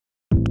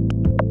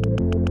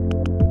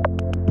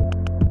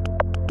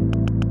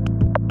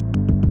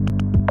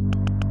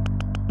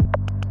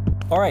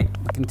All right,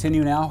 we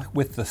continue now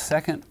with the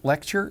second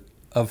lecture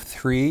of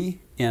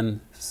 3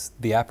 in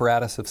the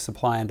apparatus of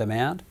supply and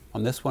demand.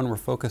 On this one, we're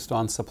focused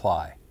on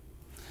supply.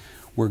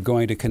 We're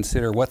going to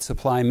consider what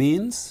supply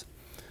means,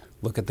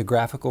 look at the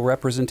graphical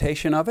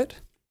representation of it,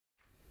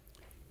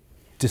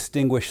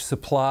 distinguish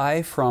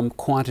supply from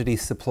quantity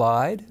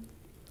supplied,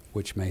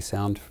 which may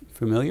sound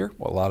familiar.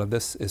 Well, a lot of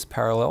this is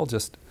parallel,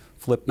 just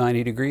flip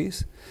 90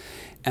 degrees.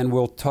 And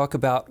we'll talk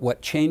about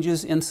what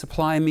changes in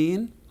supply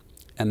mean,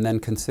 and then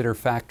consider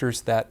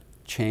factors that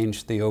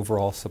change the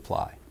overall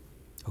supply.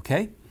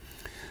 Okay?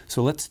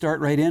 So let's start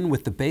right in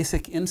with the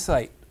basic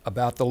insight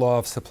about the law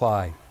of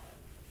supply.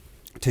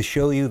 To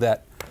show you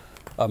that,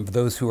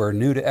 those who are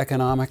new to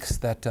economics,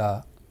 that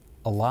a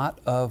lot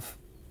of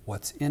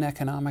what's in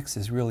economics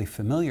is really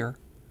familiar.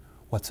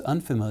 What's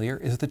unfamiliar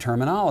is the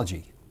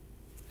terminology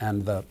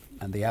and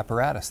the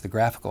apparatus, the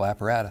graphical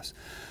apparatus.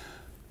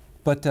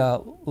 But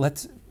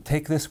let's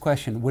take this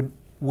question.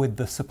 Would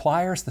the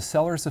suppliers, the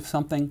sellers of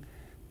something,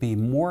 be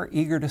more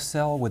eager to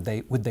sell? Would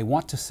they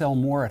want to sell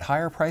more at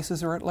higher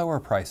prices or at lower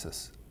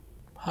prices?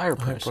 Higher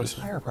prices.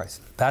 Higher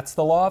prices. That's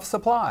the law of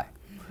supply.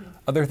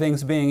 Other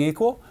things being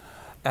equal,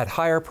 at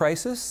higher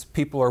prices,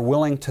 people are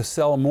willing to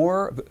sell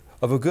more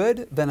of a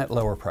good than at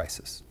lower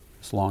prices,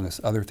 as long as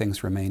other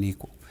things remain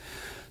equal.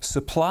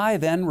 Supply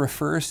then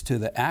refers to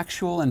the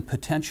actual and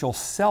potential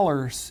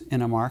sellers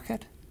in a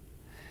market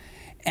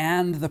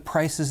and the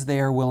prices they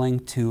are willing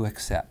to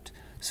accept.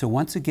 So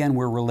once again,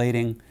 we're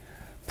relating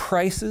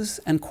prices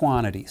and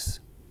quantities.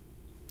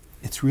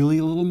 It's really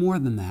a little more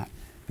than that,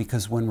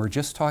 because when we're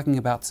just talking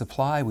about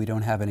supply, we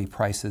don't have any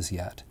prices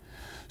yet.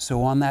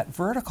 So on that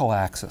vertical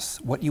axis,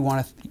 what you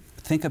want to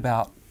think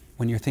about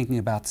when you're thinking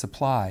about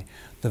supply,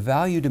 the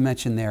value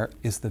dimension there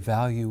is the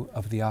value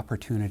of the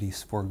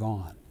opportunities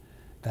foregone.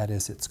 That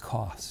is, its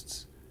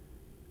costs.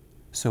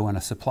 So in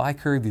a supply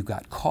curve, you've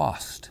got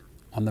cost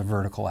on the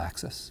vertical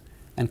axis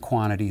and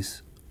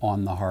quantities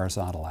on the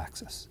horizontal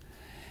axis.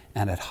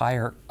 And at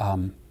higher,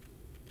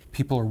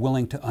 people are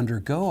willing to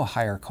undergo a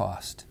higher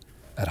cost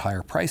at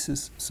higher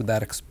prices, so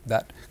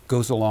that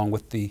goes along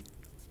with the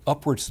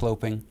upward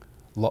sloping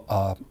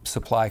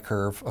supply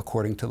curve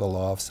according to the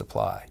law of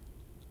supply.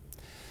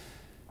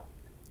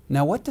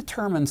 Now, what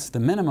determines the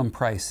minimum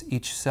price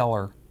each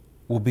seller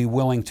will be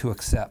willing to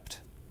accept?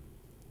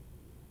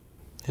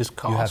 His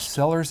cost. You have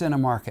sellers in a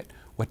market.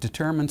 What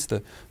determines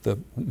the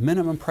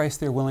minimum price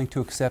they're willing to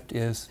accept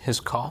is?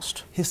 His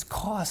cost. His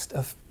cost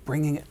of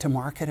bringing it to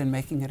market and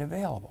making it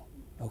available.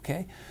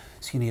 Okay?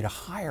 So you need a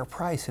higher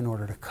price in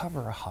order to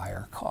cover a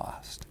higher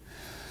cost.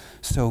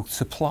 So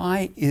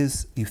supply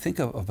is, you think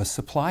of a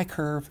supply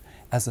curve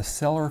as a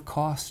seller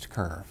cost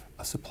curve.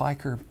 A supply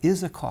curve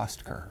is a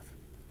cost curve.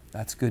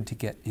 That's good to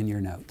get in your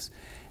notes.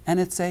 And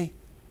it's a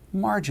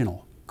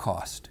marginal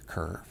cost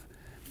curve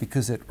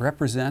because it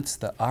represents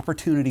the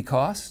opportunity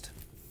cost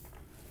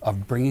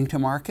of bringing to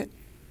market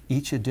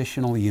each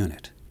additional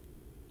unit.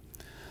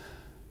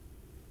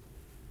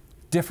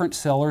 Different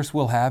sellers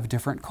will have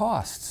different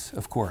costs,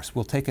 of course.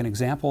 We'll take an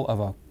example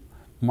of a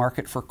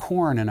market for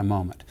corn in a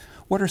moment.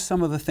 What are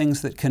some of the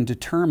things that can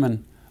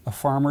determine a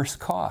farmer's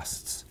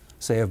costs,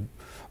 say of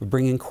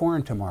bringing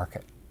corn to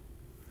market?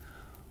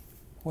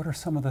 What are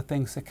some of the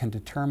things that can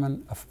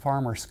determine a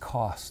farmer's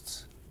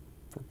costs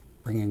for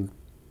bringing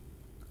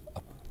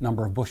a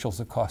number of bushels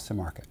of cost to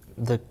market?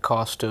 The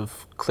cost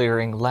of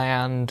clearing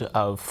land,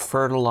 of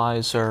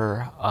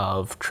fertilizer,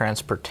 of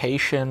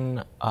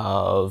transportation,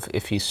 of,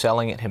 if he's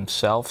selling it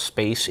himself,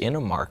 space in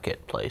a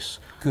marketplace.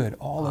 Good.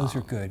 All those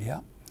are good, yeah.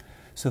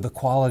 So the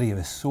quality of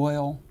his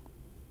soil,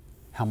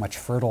 how much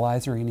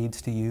fertilizer he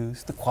needs to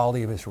use, the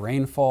quality of his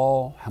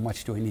rainfall, how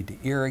much do we need to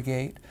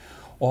irrigate.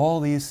 All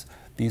these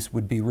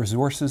would be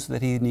resources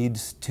that he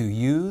needs to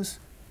use,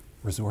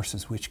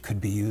 resources which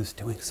could be used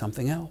doing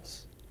something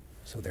else.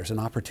 So there's an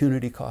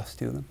opportunity cost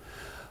to them.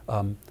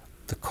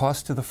 The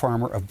cost to the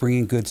farmer of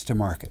bringing goods to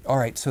market. All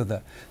right, so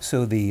the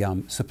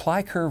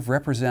supply curve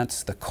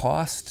represents the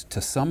cost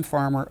to some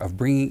farmer of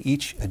bringing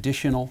each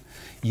additional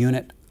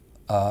unit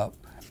of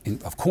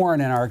corn,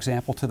 in our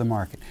example, to the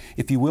market.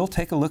 If you will,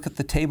 take a look at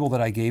the table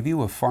that I gave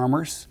you of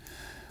farmers,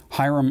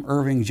 Hiram,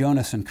 Irving,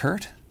 Jonas, and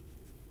Kurt.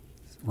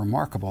 It's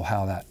remarkable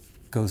how that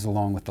goes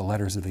along with the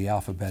letters of the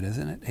alphabet,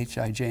 isn't it? H,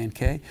 I, J, and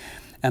K.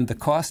 And the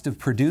cost of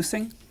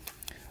producing,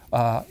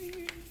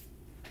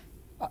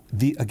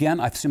 again,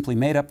 I've simply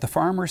made up the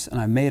farmers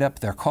and I've made up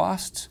their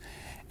costs,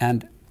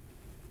 and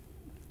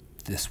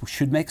this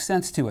should make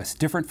sense to us.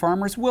 Different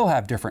farmers will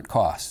have different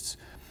costs,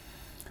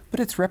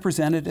 but it's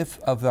representative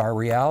of our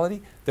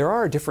reality. There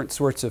are different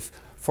sorts of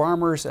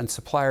farmers and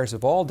suppliers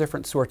of all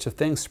different sorts of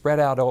things spread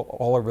out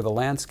all over the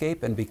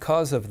landscape, and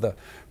because of the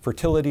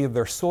fertility of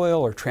their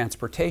soil or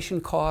transportation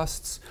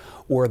costs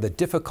or the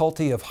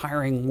difficulty of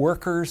hiring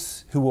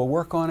workers who will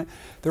work on it,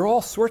 there are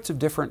all sorts of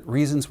different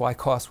reasons why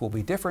costs will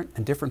be different,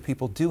 and different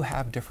people do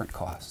have different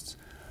costs.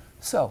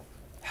 So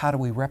how do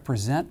we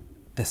represent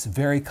this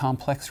very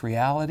complex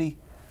reality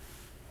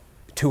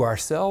to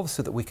ourselves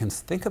so that we can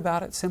think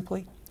about it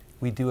simply?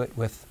 We do it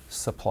with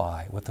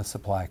supply, with the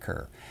supply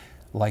curve.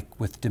 Like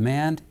with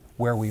demand,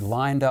 where we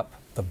lined up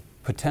the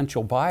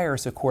potential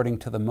buyers according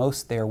to the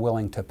most they are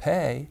willing to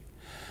pay.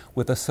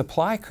 With a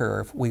supply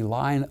curve, we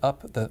line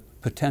up the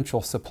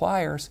potential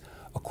suppliers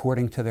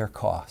according to their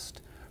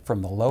cost,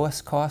 from the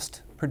lowest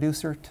cost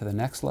producer to the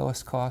next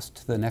lowest cost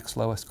to the next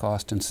lowest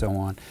cost, and so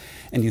on.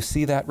 And you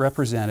see that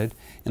represented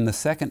in the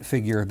second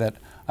figure that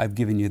I've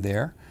given you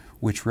there,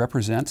 which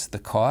represents the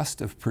cost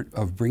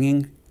of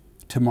bringing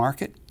to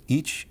market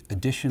each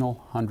additional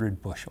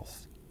 100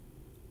 bushels.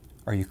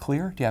 Are you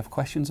clear? Do you have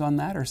questions on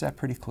that, or is that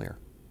pretty clear?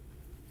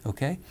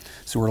 Okay?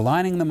 So we're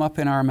lining them up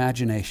in our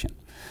imagination.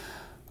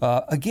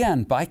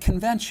 Again, by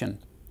convention,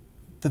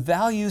 the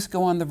values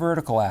go on the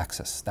vertical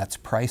axis. That's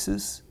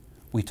prices.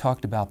 We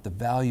talked about the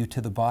value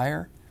to the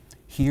buyer.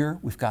 Here,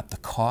 we've got the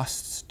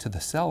costs to the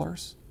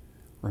sellers,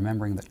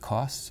 remembering that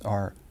costs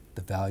are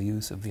the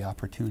values of the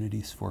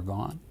opportunities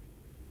foregone.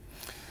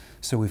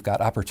 So we've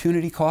got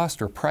opportunity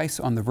cost or price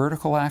on the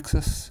vertical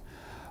axis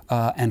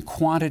and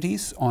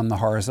quantities on the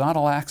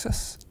horizontal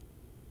axis.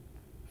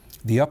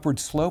 The upward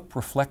slope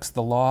reflects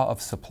the law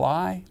of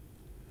supply.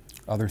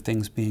 Other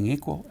things being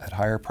equal, at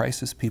higher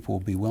prices, people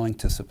will be willing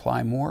to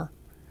supply more.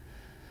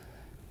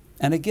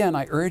 And again,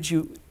 I urge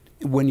you,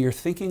 when you're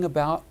thinking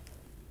about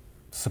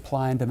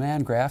supply and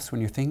demand graphs, when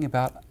you're thinking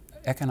about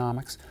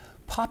economics,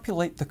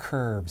 populate the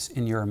curves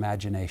in your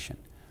imagination.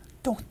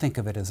 Don't think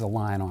of it as a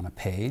line on a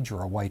page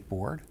or a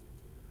whiteboard.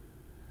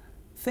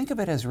 Think of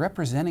it as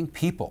representing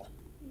people,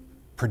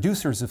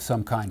 producers of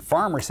some kind,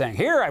 farmers saying,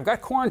 here, I've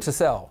got corn to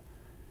sell.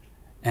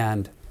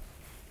 And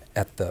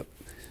at the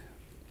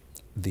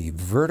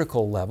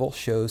vertical level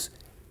shows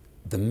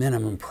the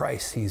minimum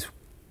price he's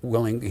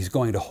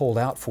going to hold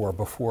out for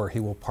before he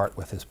will part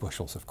with his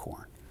bushels of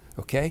corn.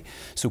 Okay?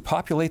 So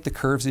populate the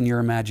curves in your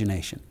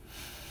imagination.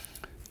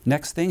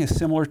 Next thing is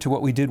similar to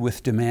what we did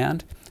with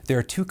demand. There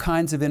are two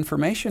kinds of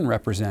information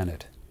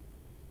represented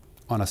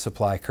on a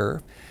supply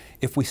curve.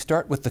 If we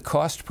start with the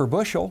cost per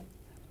bushel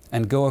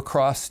and go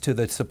across to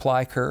the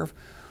supply curve,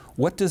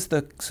 what does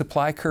the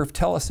supply curve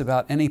tell us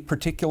about any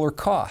particular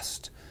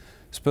cost?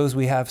 Suppose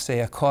we have, say,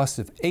 a cost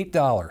of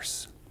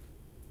 $8.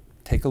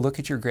 Take a look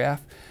at your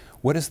graph.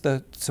 What does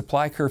the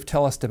supply curve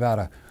tell us about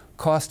a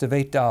cost of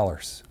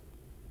 $8?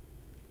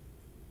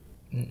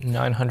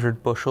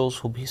 900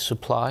 bushels will be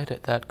supplied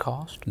at that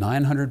cost?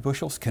 900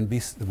 bushels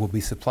will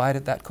be supplied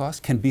at that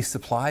cost, can be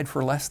supplied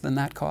for less than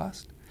that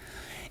cost.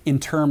 In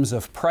terms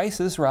of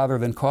prices rather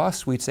than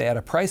costs, we'd say at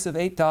a price of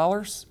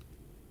 $8,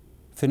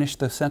 finish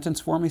the sentence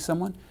for me,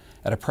 someone.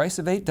 At a price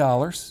of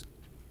 $8,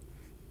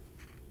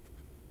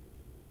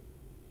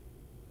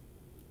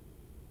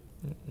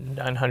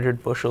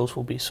 900 bushels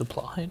will be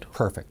supplied.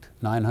 Perfect.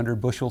 900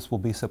 bushels will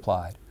be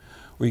supplied.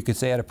 Or you could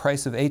say at a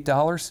price of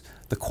 $8,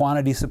 the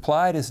quantity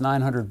supplied is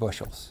 900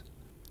 bushels.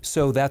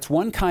 So that's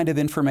one kind of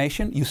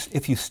information.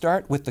 If you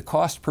start with the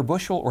cost per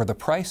bushel or the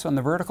price on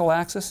the vertical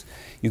axis,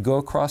 you go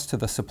across to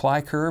the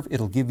supply curve,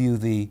 it'll give you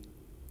the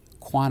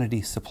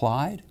quantity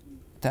supplied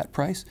at that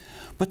price.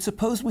 But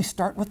suppose we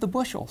start with the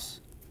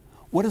bushels.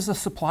 What does the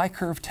supply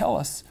curve tell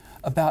us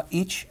about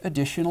each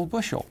additional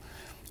bushel?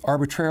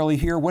 Arbitrarily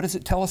here, what does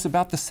it tell us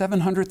about the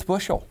 700th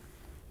bushel?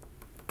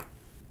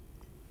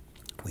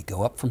 We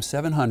go up from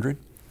 700.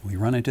 We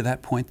run into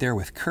that point there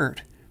with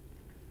Kurt,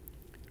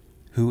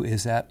 who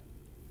is at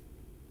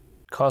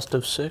cost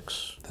of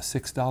 6. The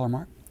 $6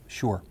 mark?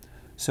 Sure.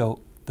 So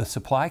the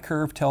supply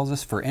curve tells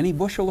us for any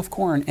bushel of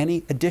corn,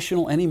 any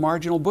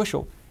marginal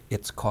bushel,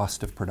 its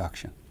cost of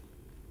production.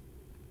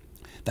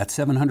 That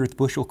 700th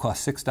bushel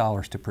costs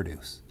 $6 to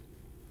produce.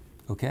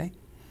 Okay?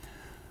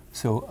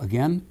 So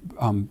again,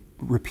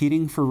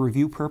 repeating for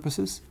review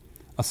purposes,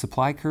 a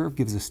supply curve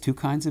gives us two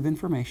kinds of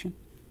information.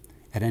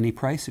 At any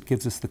price, it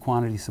gives us the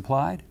quantity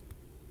supplied.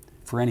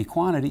 For any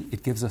quantity,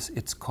 it gives us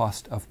its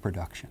cost of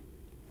production.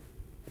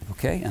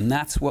 Okay, and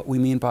that's what we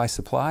mean by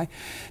supply.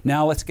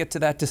 Now let's get to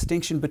that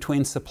distinction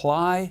between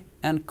supply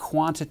and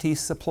quantity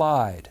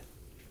supplied.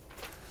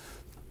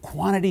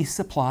 Quantity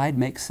supplied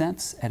makes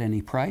sense at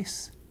any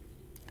price.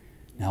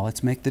 Now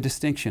let's make the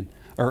distinction.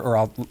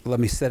 Let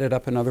me set it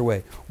up another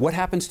way. What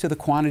happens to the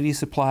quantity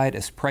supplied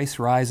as price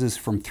rises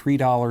from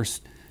 $3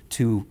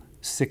 to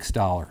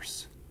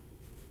 $6?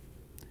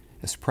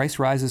 As price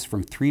rises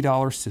from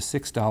 $3 to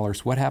 $6,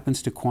 what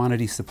happens to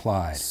quantity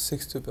supplied?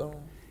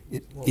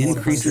 It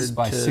increases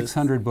by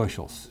 600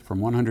 bushels, from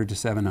 100 to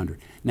 700.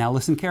 Now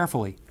listen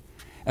carefully.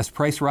 As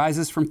price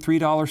rises from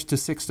 $3 to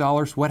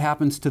 $6, what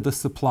happens to the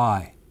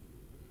supply?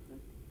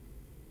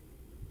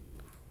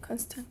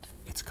 Constant.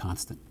 It's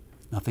constant.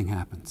 Nothing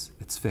happens.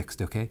 It's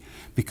fixed, okay?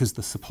 Because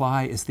the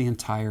supply is the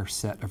entire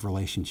set of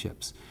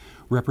relationships.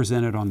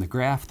 Represented on the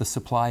graph, the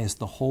supply is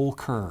the whole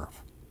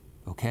curve,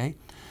 okay?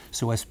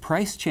 So as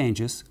price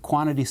changes,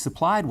 quantity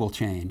supplied will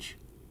change,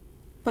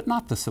 but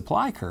not the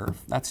supply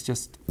curve. That's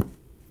just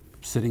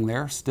sitting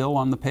there still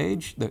on the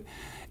page.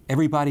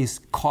 Everybody's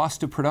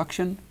cost of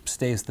production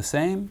stays the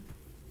same.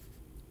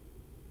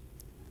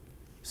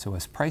 So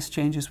as price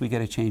changes, we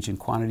get a change in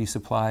quantity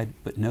supplied,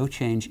 but no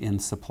change in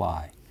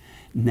supply.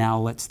 Now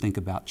let's think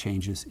about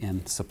changes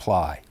in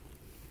supply.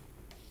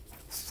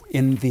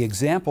 In the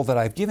example that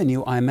I've given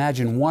you, I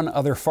imagine one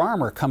other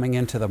farmer coming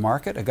into the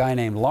market, a guy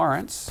named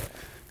Lawrence,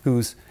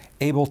 who's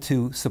able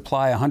to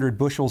supply 100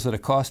 bushels at a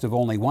cost of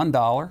only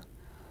 $1.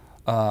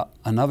 A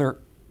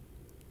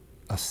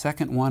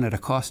second one at a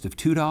cost of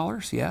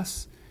 $2,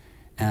 yes.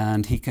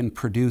 And he can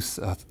produce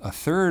a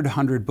third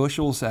 100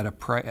 bushels at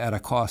a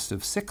cost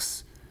of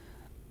 $6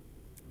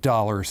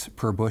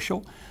 per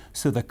bushel.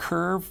 So the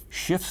curve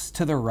shifts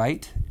to the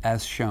right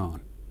as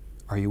shown.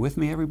 Are you with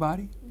me,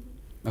 everybody?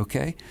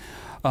 Okay.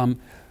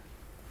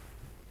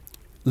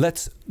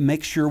 Let's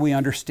make sure we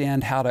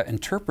understand how to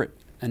interpret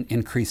an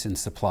increase in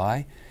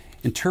supply.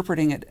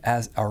 Interpreting it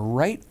as a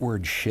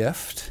rightward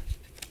shift,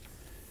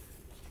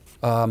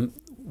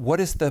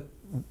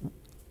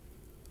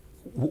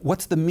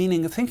 what's the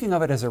meaning of thinking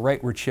of it as a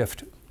rightward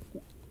shift?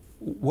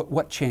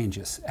 What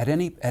changes? At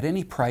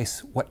any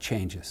price, what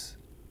changes?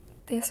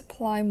 They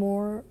supply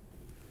more.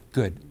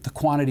 Good. The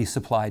quantity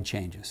supplied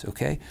changes,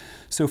 okay?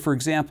 So for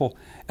example,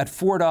 at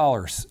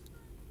 $4,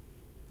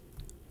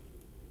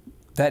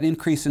 that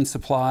increase in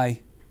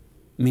supply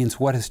means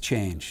what has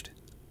changed?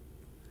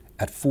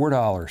 At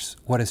 $4,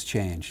 what has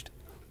changed?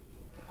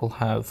 We'll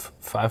have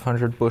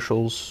 500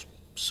 bushels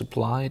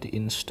supplied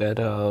instead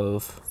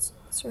of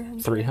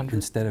 300.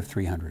 Instead of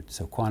 300.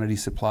 So quantity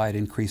supplied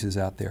increases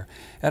out there.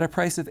 At a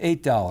price of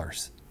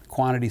 $8,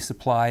 quantity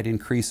supplied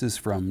increases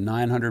from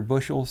 900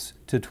 bushels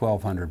to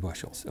 1,200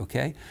 bushels,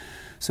 okay?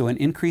 So an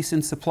increase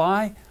in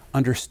supply,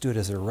 understood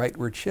as a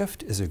rightward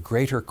shift, is a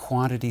greater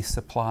quantity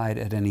supplied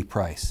at any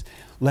price.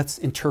 Let's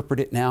interpret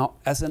it now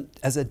as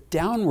a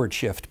downward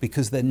shift,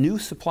 because the new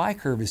supply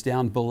curve is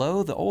down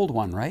below the old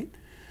one, right?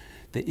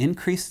 The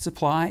increased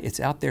supply, it's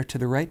out there to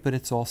the right, but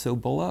it's also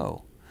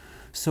below.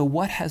 So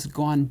what has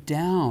gone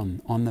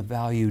down on the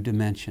value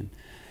dimension?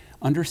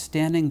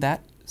 Understanding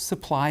that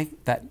supply,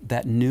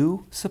 that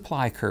new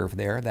supply curve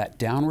there, that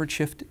downward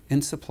shift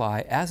in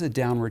supply as a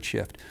downward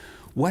shift,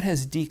 what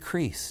has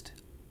decreased?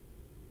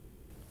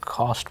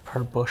 Cost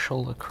per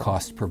bushel.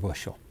 Cost per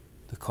bushel.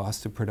 The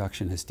cost of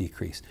production has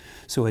decreased.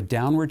 So a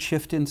downward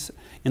shift in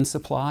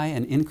supply,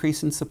 an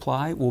increase in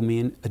supply, will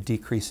mean a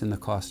decrease in the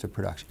cost of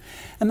production.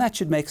 And that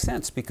should make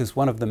sense, because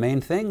one of the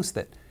main things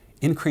that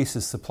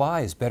increases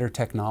supply is better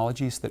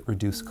technologies that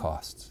reduce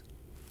costs.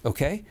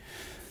 Okay?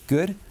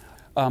 Good.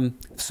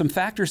 Some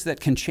factors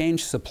that can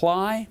change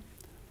supply,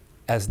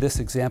 as this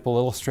example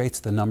illustrates,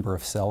 the number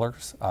of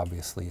sellers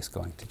obviously is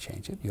going to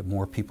change it. You have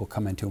more people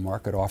come into a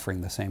market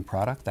offering the same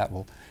product. That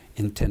will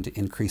tend to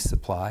increase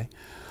supply.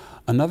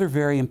 Another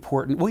very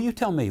important, well, you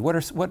tell me,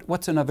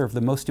 what's another of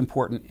the most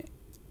important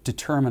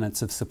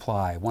determinants of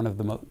supply, one of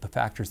the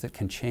factors that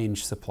can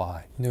change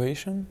supply?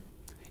 Innovation?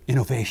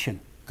 Innovation.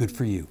 Good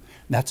for you.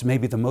 That's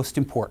maybe the most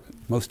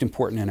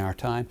important in our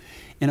time.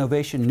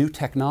 Innovation, new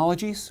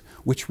technologies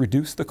which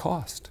reduce the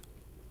cost.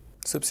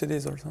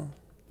 Subsidies also.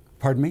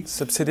 Pardon me?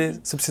 Subsidize.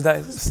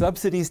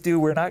 Subsidies do.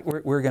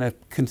 We're going to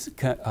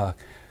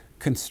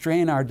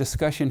constrain our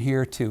discussion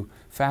here to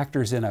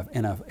factors in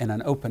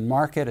an open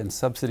market, and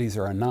subsidies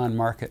are a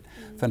non-market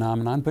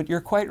phenomenon. But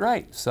you're quite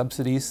right.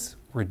 Subsidies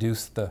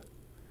reduce the.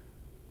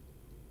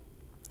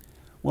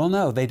 Well,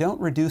 no, they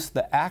don't reduce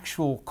the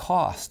actual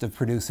cost of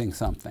producing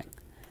something.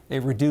 They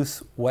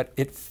reduce what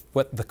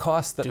the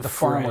cost that the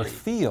farmer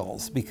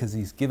feels, because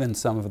he's given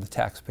some of the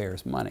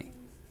taxpayers' money.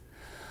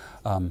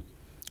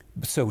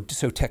 So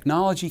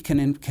technology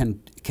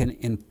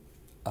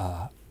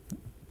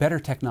better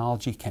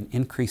technology can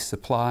increase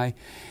supply,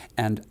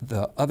 and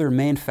the other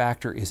main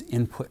factor is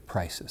input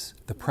prices,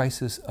 the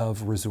prices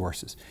of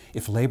resources.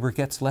 If labor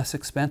gets less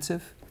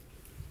expensive,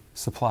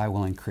 supply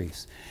will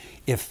increase.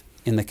 If,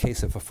 in the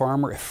case of a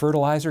farmer, if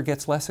fertilizer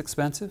gets less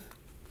expensive,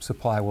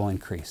 supply will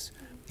increase.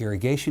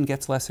 Irrigation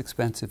gets less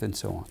expensive, and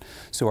so on.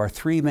 So our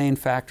three main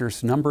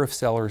factors: number of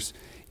sellers,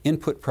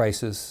 input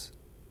prices,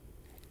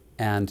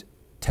 and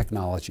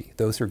technology.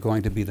 Those are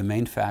going to be the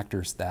main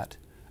factors that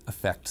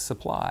affect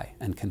supply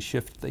and can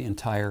shift the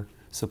entire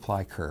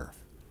supply curve.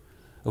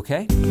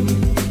 Okay?